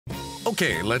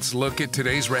Okay, let's look at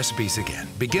today's recipes again,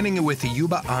 beginning with the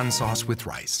Yuba-an sauce with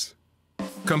rice.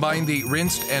 Combine the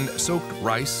rinsed and soaked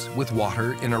rice with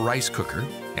water in a rice cooker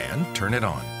and turn it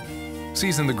on.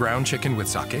 Season the ground chicken with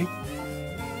sake,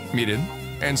 mirin,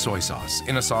 and soy sauce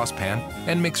in a saucepan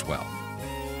and mix well.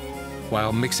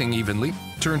 While mixing evenly,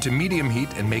 turn to medium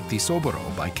heat and make the soboro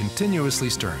by continuously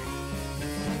stirring.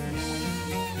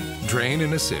 Drain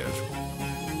in a sieve.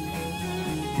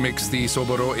 Mix the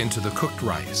soboro into the cooked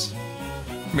rice.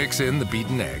 Mix in the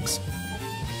beaten eggs.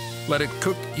 Let it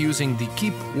cook using the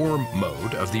keep warm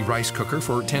mode of the rice cooker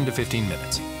for 10 to 15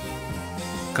 minutes.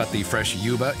 Cut the fresh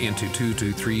yuba into 2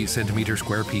 to 3 centimeter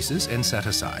square pieces and set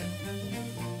aside.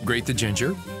 Grate the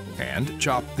ginger and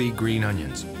chop the green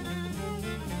onions.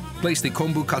 Place the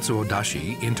kombu katsuo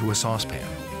dashi into a saucepan.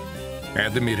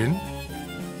 Add the mirin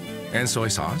and soy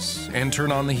sauce and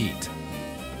turn on the heat.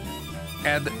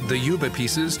 Add the yuba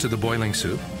pieces to the boiling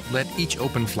soup. Let each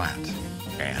open flat.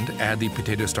 And add the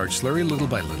potato starch slurry little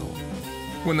by little.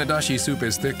 When the dashi soup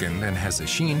is thickened and has a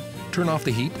sheen, turn off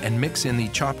the heat and mix in the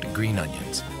chopped green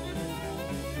onions.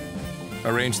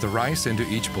 Arrange the rice into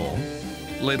each bowl,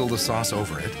 ladle the sauce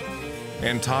over it,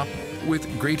 and top with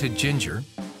grated ginger,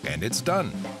 and it's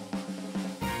done.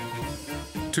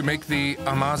 To make the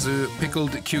amazu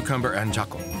pickled cucumber and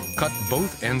jako, cut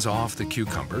both ends off the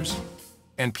cucumbers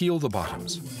and peel the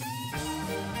bottoms.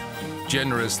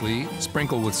 Generously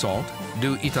sprinkle with salt,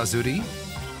 do itazuri,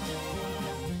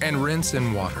 and rinse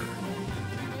in water.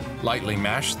 Lightly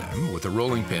mash them with a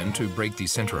rolling pin to break the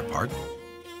center apart,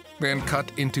 then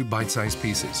cut into bite-sized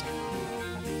pieces.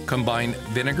 Combine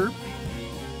vinegar,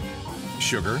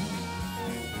 sugar,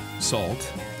 salt,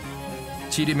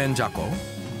 chirimen jako,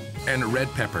 and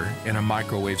red pepper in a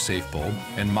microwave-safe bowl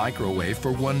and microwave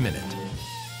for 1 minute.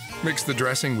 Mix the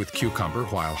dressing with cucumber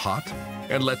while hot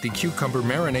and let the cucumber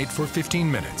marinate for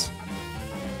 15 minutes.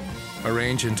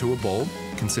 Arrange into a bowl,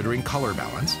 considering color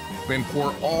balance, then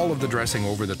pour all of the dressing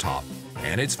over the top,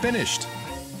 and it's finished.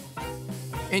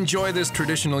 Enjoy this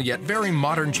traditional yet very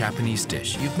modern Japanese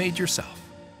dish you've made yourself.